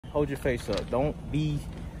Hold your face up. Don't be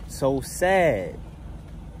so sad.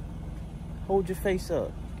 Hold your face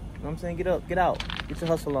up. You know what I'm saying? Get up, get out. Get your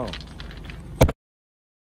hustle on.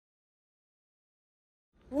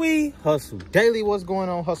 We hustle daily. What's going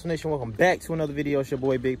on, Hustle Nation? Welcome back to another video. It's your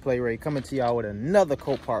boy Big Play Ray coming to y'all with another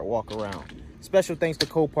Copart walk around. Special thanks to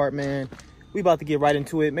Copart, man. We about to get right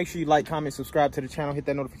into it. Make sure you like, comment, subscribe to the channel, hit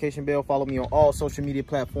that notification bell, follow me on all social media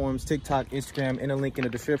platforms, TikTok, Instagram, and a link in the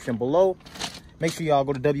description below. Make sure y'all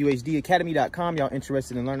go to wehustledaily.com. Y'all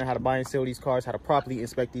interested in learning how to buy and sell these cars, how to properly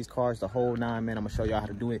inspect these cars, the whole nine, man. I'm gonna show y'all how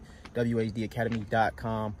to do it.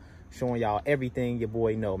 wehustledaily.com, showing y'all everything your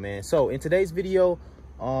boy know, man. So in today's video,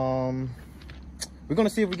 we're gonna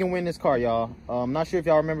see if we can win this car, y'all. I'm not sure if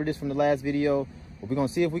y'all remember this from the last video, but we're gonna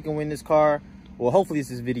see if we can win this car. Well, hopefully it's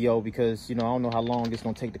this video because, you know, I don't know how long it's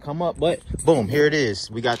gonna take to come up, but boom, here it is.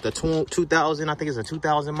 We got the 2000, I think it's a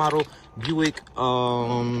 2000 model Buick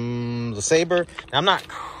Lesabre. Now, I'm not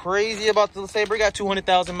crazy about the Lesabre. It got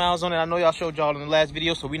 200,000 miles on it. I know y'all showed y'all in the last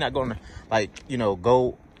video, so we're not gonna, like, you know,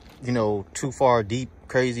 go, you know, too far deep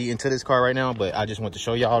crazy into this car right now, but I just want to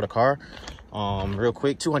show y'all the car real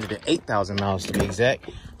quick. 208,000 miles to be exact.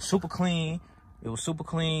 Super clean. It was super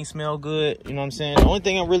clean, smell good, you know what I'm saying? The only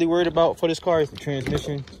thing I'm really worried about for this car is the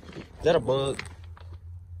transmission. Is that a bug?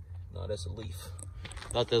 No, that's a leaf.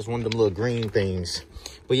 I thought that was one of them little green things.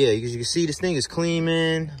 But yeah, you can see this thing is clean,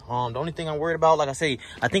 man. The only thing I'm worried about, like I say,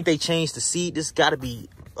 I think they changed the seat. This got to be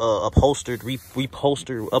upholstered,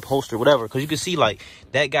 upholstered, whatever. Because you can see, like,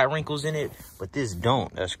 that got wrinkles in it, but this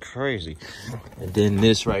don't. That's crazy. And then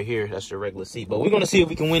this right here, that's the regular seat. But we're going to see if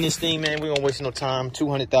we can win this thing, man. We don't waste no time.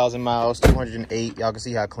 200,000 miles, 208. Y'all can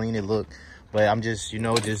see how clean it look. But I'm just, you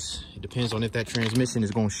know, it depends on if that transmission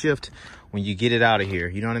is going to shift when you get it out of here.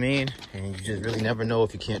 You know what I mean? And you just really never know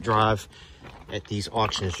if you can't drive at these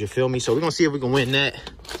auctions. You feel me? So we're going to see if we can win that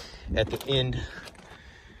at the end,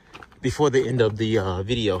 before the end of the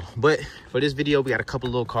video. But for this video, we got a couple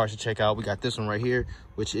little cars to check out. We got this one right here,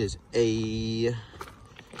 which is a,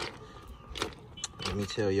 let me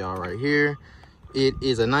tell y'all right here, it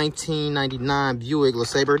is a 1999 Buick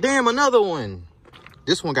Lesabre. Damn, another one.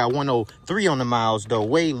 This one got 103 on the miles though,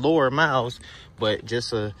 way lower miles, but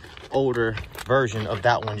just a older version of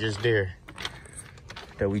that one just there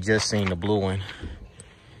that we just seen, the blue one.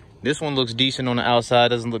 This one looks decent on the outside,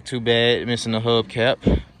 doesn't look too bad, missing the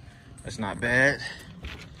hubcap. That's not bad.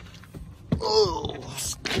 Oh,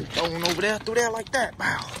 going over there, through there like that.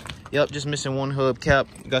 Wow. Yep, just missing one hubcap.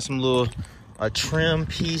 Got some little trim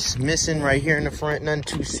piece missing right here in the front. Nothing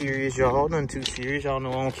too serious, y'all. Nothing too serious. Y'all know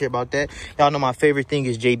I don't care about that. Y'all know my favorite thing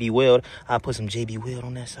is JB Weld. I put some JB Weld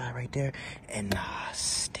on that side right there and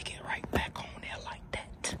stick it right back on there like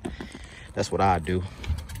that. That's what I do.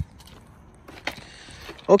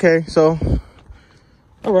 Okay, so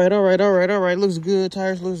all right. Looks good.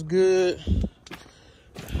 Tires looks good.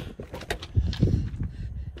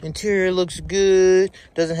 Interior looks good.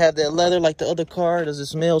 Doesn't have that leather like the other car. Does it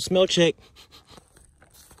smell? Smell check.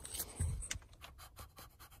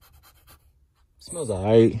 Smells all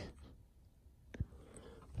right.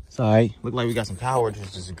 It's all right. Look like we got some power, which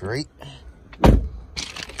is great.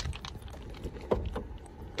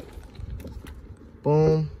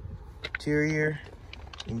 Boom.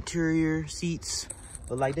 Interior seats.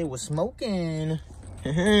 But like they was smoking.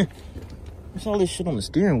 What's all this shit on the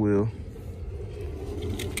steering wheel?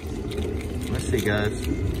 Let's see, guys.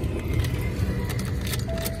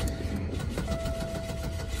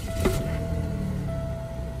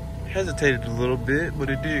 Hesitated a little bit, but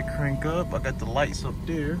it did crank up. I got the lights up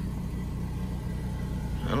there.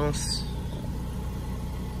 I don't.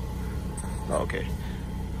 Oh, okay.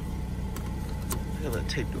 I got that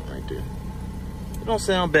tape doing right there. It don't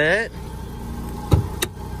sound bad.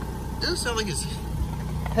 It does sound like it's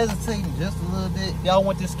hesitating just a little bit. Y'all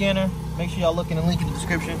want this scanner? Make sure y'all look in the link in the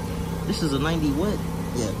description. This is a 90 what?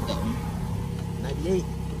 Yeah, 98.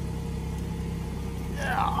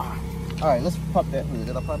 Yeah. All right, let's pop that hood.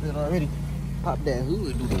 Did I pop it already? Pop that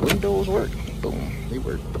hood. Do the windows work? Boom, they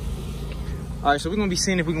work. All right, so we're gonna be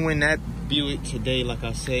seeing if we can win that Buick today. Like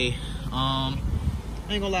I say, I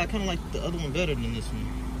ain't gonna lie, I kind of like the other one better than this one.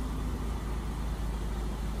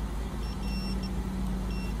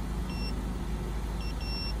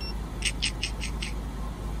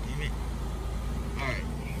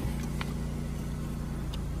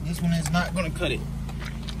 This one is not gonna cut it.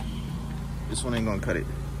 This one ain't gonna cut it,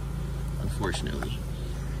 unfortunately.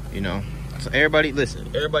 You know, so everybody, listen,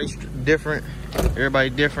 everybody's different. Everybody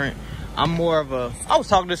different. I'm more of a, I was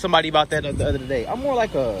talking to somebody about that the other day. I'm more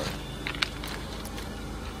like a,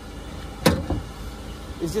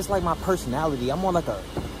 it's just like my personality. I'm more like a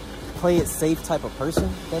play it safe type of person,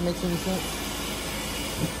 if that makes any sense.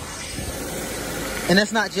 And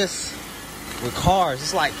that's not just with cars.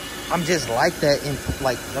 It's like, I'm just like that.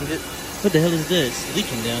 I'm just... What the hell is this?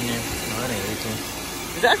 Leaking down there. No, that ain't leaking.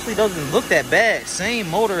 It actually doesn't look that bad. Same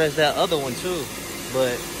motor as that other one, too.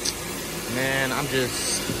 But, man, I'm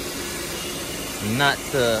just not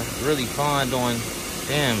really fond on...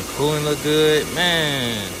 Damn, cooling look good.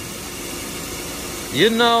 Man. You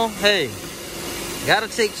know, hey, gotta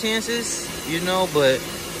take chances, you know, but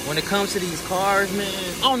when it comes to these cars, man,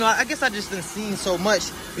 I don't know, I guess I just done seen so much,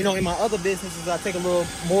 you know, in my other businesses, I take a little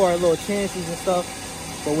chances and stuff,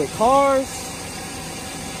 but with cars,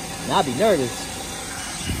 man, I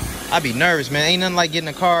be nervous, man. Ain't nothing like getting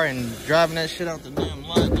a car and driving that shit out the damn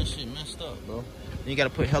lot. That shit messed up, bro. Then you gotta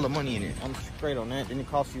put hella money in it. I'm straight on that, then it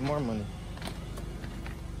costs you more money.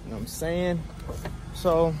 You know what I'm saying?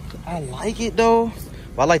 So, I like it though.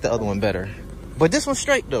 Well, I like the other one better. But this one's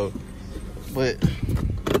straight though. But,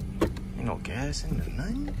 ain't no gas in the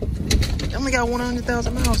nothing. It only got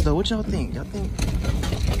 100,000 miles though. What y'all think? Y'all think?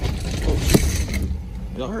 Oh,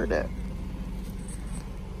 y'all heard that?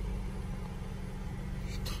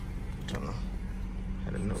 I don't know.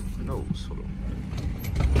 Had a nose. Hold on.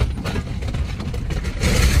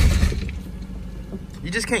 You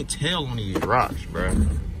just can't tell on these rocks, bro.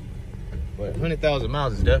 But 100,000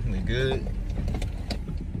 miles is definitely good.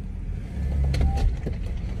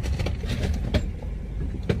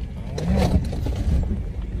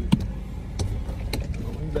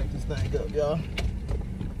 Let me back this thing up, y'all.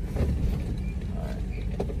 Alright.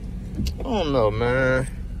 I don't know, man.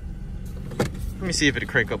 Let me see if it'll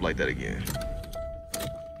crank up like that again.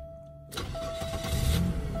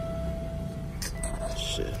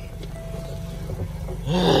 Shit.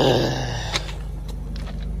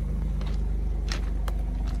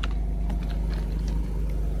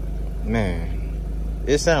 Man,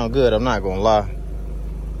 it sounds good, I'm not gonna lie.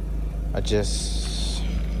 Just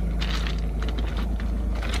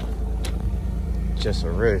a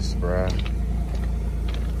risk, bro.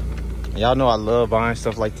 Y'all know I love buying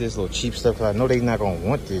stuff like this, little cheap stuff. I know they not gonna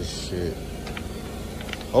want this shit.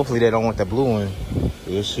 Hopefully they don't want that blue one.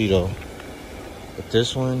 We'll see though. But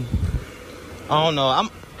this one, I don't know.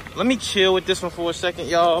 Let me chill with this one for a second,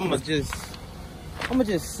 y'all. I'ma just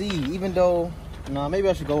see, even though, nah, maybe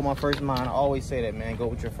I should go with my first mind. I always say that, man. Go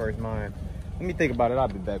with your first mind. Let me think about it. I'll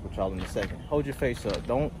be back with y'all in a second. Hold your face up.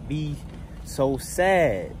 Don't be so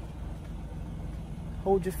sad.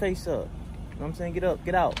 Hold your face up. You know what I'm saying? Get up,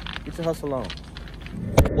 get out. Get your hustle on.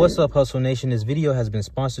 What's up, Hustle Nation? This video has been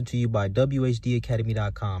sponsored to you by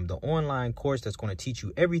whdacademy.com, the online course that's going to teach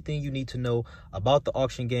you everything you need to know about the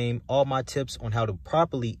auction game, all my tips on how to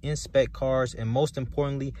properly inspect cars, and most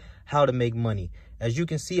importantly, how to make money. As you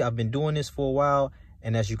can see, I've been doing this for a while,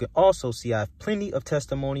 and as you can also see, I have plenty of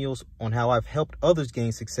testimonials on how I've helped others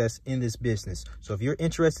gain success in this business. So if you're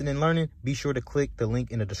interested in learning, be sure to click the link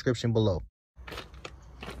in the description below.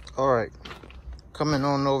 All right, coming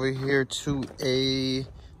on over here to a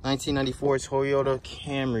 1994 Toyota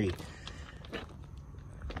Camry.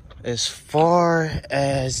 As far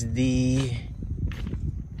as the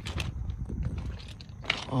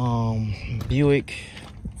Buick,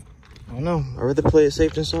 I don't know. I'd rather play it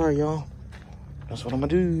safe than sorry, y'all. That's what I'm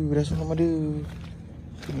gonna do. That's what I'm gonna do.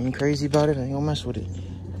 I ain't crazy about it. I ain't gonna mess with it.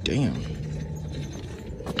 Damn.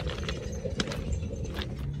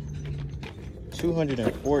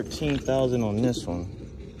 214,000 on this one.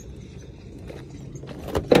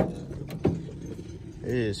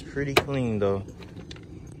 It is pretty clean though.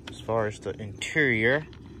 As far as the interior.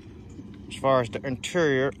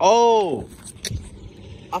 Oh!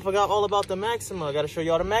 I forgot all about the Maxima. I gotta show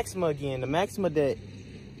y'all the Maxima again. The Maxima that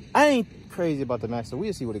I ain't crazy about the Maxima.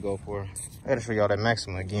 We'll see what it go for. I gotta show y'all that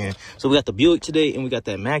Maxima again. So we got the Buick today and we got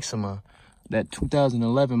that Maxima, that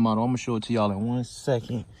 2011 model. I'm gonna show it to y'all in 1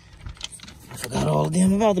 second. I forgot all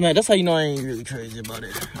damn about the Maxima. That's how you know I ain't really crazy about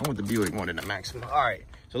it. I want the Buick more than the Maxima. All right,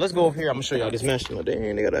 so let's go over here. I'm gonna show y'all this Maxima.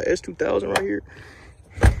 Dang, they got a S2000 right here.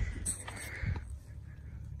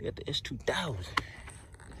 They got the S2000.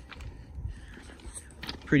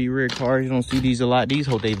 Pretty rare cars. You don't see these a lot. These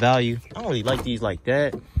hold their value. I don't really like these like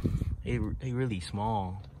that. They really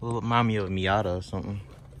small. A little remind me of a Miata or something.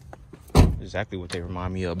 Exactly what they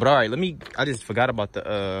remind me of. But all right, I just forgot about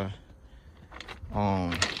the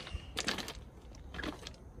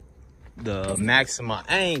Maxima.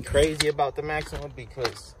 I ain't crazy about the Maxima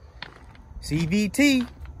because CVT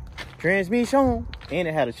transmission, and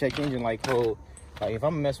it had a check engine light code. Like if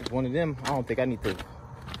I'm gonna mess with one of them, I don't think I need to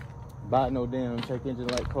buy no damn check engine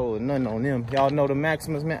light code, nothing on them. Y'all know the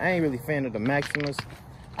Maximas, man. I ain't really a fan of the Maximas.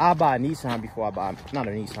 I buy a Nissan before I buy, not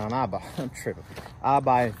a Nissan, I'm tripping. I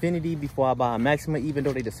buy Infiniti before I buy a Maxima, even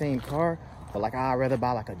though they the same car. But like, I'd rather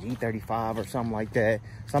buy like a G35 or something like that.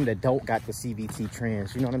 Something that don't got the CVT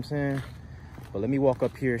trans, you know what I'm saying? But let me walk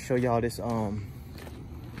up here and show y'all this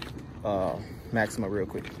Maxima real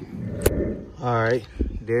quick. All right,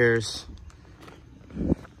 there's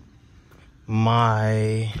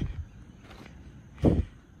my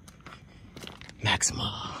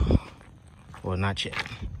Maxima. Well, not yet,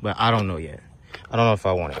 but I don't know yet. I don't know if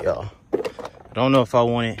I want it, y'all. I don't know if I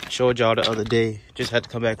want it. Showed y'all the other day. Just had to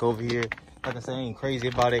come back over here. Like I said, I ain't crazy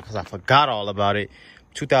about it because I forgot all about it.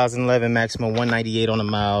 2011 Maxima, 198 on the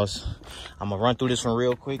miles. I'm gonna run through this one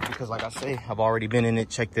real quick because, like I say, I've already been in it,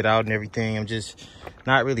 checked it out and everything. I'm just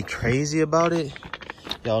not really crazy about it.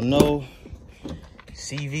 Y'all know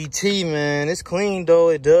CVT, man. It's clean though.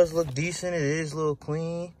 It does look decent. It is a little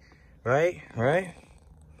clean, right? Right?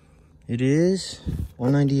 It is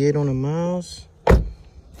 198 on the miles.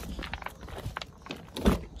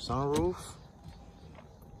 Sunroof,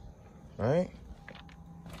 right?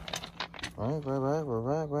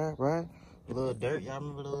 Right. A little dirt. Y'all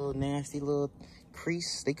remember the little nasty little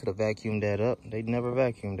crease? They could have vacuumed that up. They never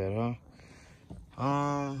vacuumed that,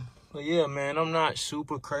 huh? But yeah, man, I'm not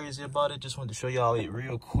super crazy about it. Just wanted to show y'all it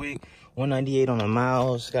real quick. 198 on the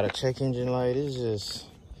miles. Got a check engine light. It's just,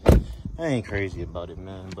 I ain't crazy about it,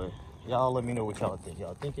 man. But y'all let me know what y'all think.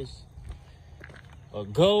 Y'all think it's a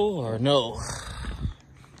go or no?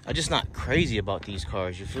 I'm just not crazy about these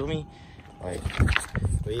cars, you feel me? Like,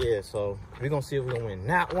 but yeah, so we're gonna see if we're gonna win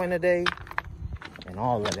that one today and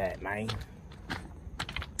all of that, man.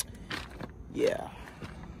 Yeah,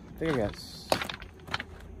 I think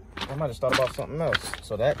I might have thought about something else.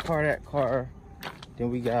 So that car, then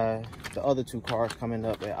we got the other two cars coming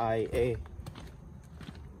up at IAA.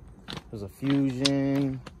 There's a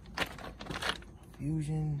Fusion.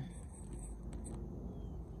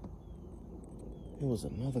 There was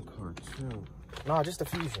another car too. No, just a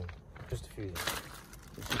Fusion. Just a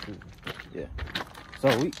Fusion. Yeah. So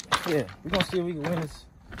we gonna see if we can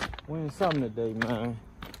win something today, man.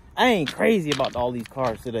 I ain't crazy about all these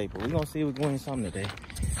cars today, but we gonna see if we can win something today.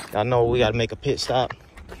 Y'all know we gotta make a pit stop.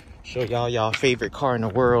 Show y'all favorite car in the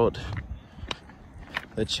world.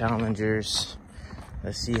 The Challengers.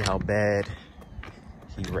 Let's see how bad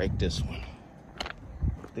he wrecked this one.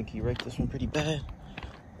 I think he wrecked this one pretty bad.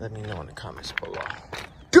 Let me know in the comments below.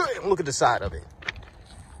 Damn, look at the side of it.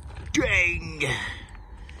 Dang.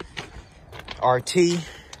 RT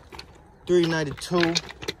 392.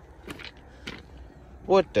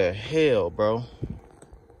 What the hell, bro?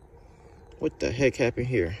 What the heck happened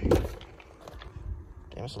here? Damn,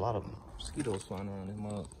 there's a lot of mosquitoes flying around this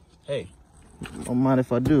mug. Hey, don't mind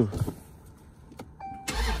if I do.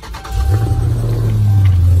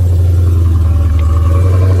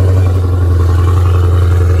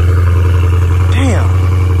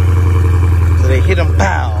 Hit them,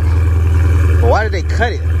 pow. But why did they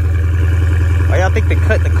cut it? Why y'all think they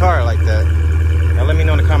cut the car like that? Now let me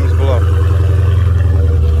know in the comments below.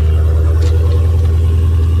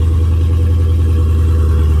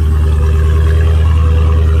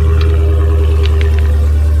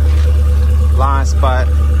 Blind spot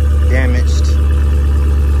damaged.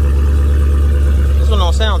 This one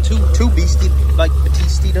don't sound too beastie like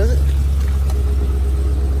Batiste, does it?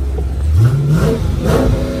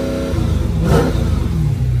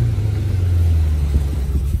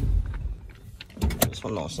 This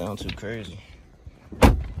one don't sound too crazy.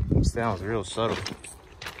 It sounds real subtle.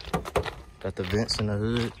 Got the vents in the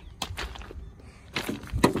hood.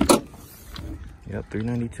 Yep,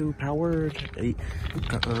 392 powered.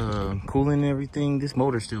 Cooling and everything. This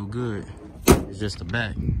motor's still good. It's just the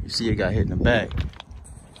back. You see it got hit in the back. You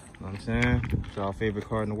know what I'm saying? It's our favorite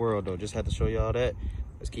car in the world though. Just had to show y'all that.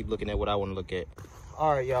 Let's keep looking at what I want to look at.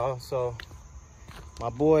 All right, y'all. So my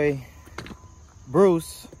boy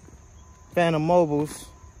Bruce, Phantom Mobiles,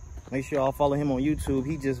 make sure y'all follow him on YouTube.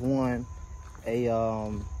 He just won a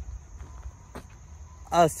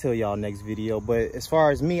I'll tell y'all next video. But as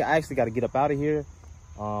far as me, I actually got to get up out of here.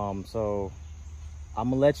 So I'm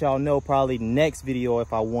gonna let y'all know probably next video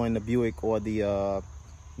if I won the Buick or the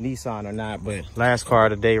Nissan or not. But last car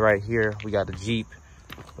of the day right here, we got the Jeep.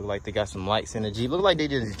 Look like they got some lights in the Jeep. Look like they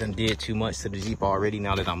just done did too much to the Jeep already.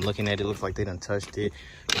 Now that I'm looking at it, looks like they done touched it.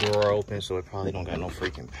 Door open, so it probably don't got no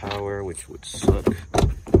freaking power, which would suck.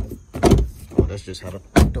 Oh, that's just how the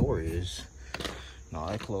door is. No,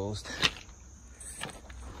 it closed.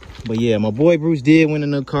 But yeah, my boy Bruce did win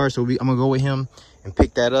another car, so I'm gonna go with him and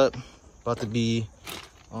pick that up. About to be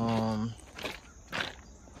on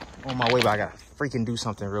my way, but I gotta freaking do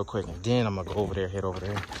something real quick, and then I'm gonna go over there, head over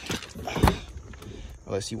there.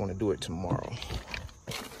 Unless you want to do it tomorrow.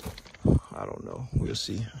 I don't know. We'll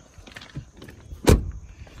see.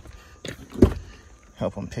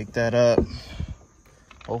 Help him pick that up.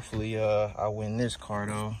 Hopefully, I win this car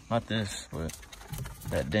though. Not this, but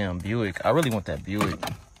that damn Buick. I really want that Buick.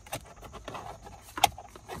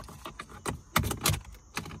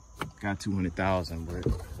 Got 200,000,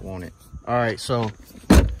 but want it. All right, so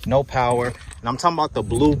no power. And I'm talking about the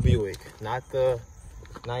blue Buick, not the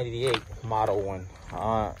 98 model one.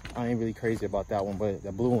 I ain't really crazy about that one, but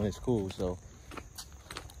the blue one is cool. So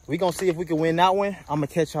we gonna see if we can win that one. I'm gonna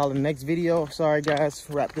catch y'all in the next video. Sorry guys,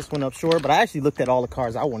 wrap this one up short, but I actually looked at all the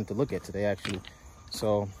cars I wanted to look at today actually.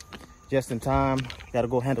 So just in time, gotta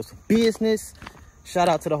go handle some business. Shout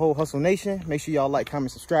out to the whole Hustle Nation. Make sure y'all like,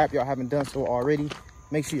 comment, subscribe. Y'all haven't done so already.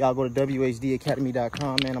 Make sure y'all go to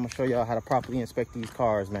whdacademy.com, man. I'm gonna show y'all how to properly inspect these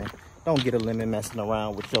cars, man. Don't get a lemon messing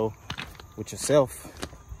around with yourself.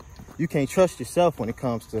 You can't trust yourself when it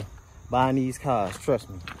comes to buying these cars. Trust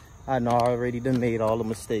me. I know I already done made all the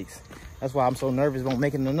mistakes. That's why I'm so nervous about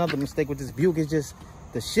making another mistake with this Buick. It's just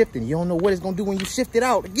the shifting. You don't know what it's gonna do when you shift it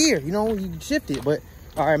out the gear. You know, you shift it. But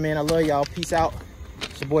all right, man, I love y'all. Peace out.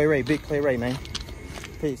 It's your boy Ray, Big Play Ray, man.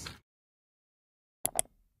 Peace.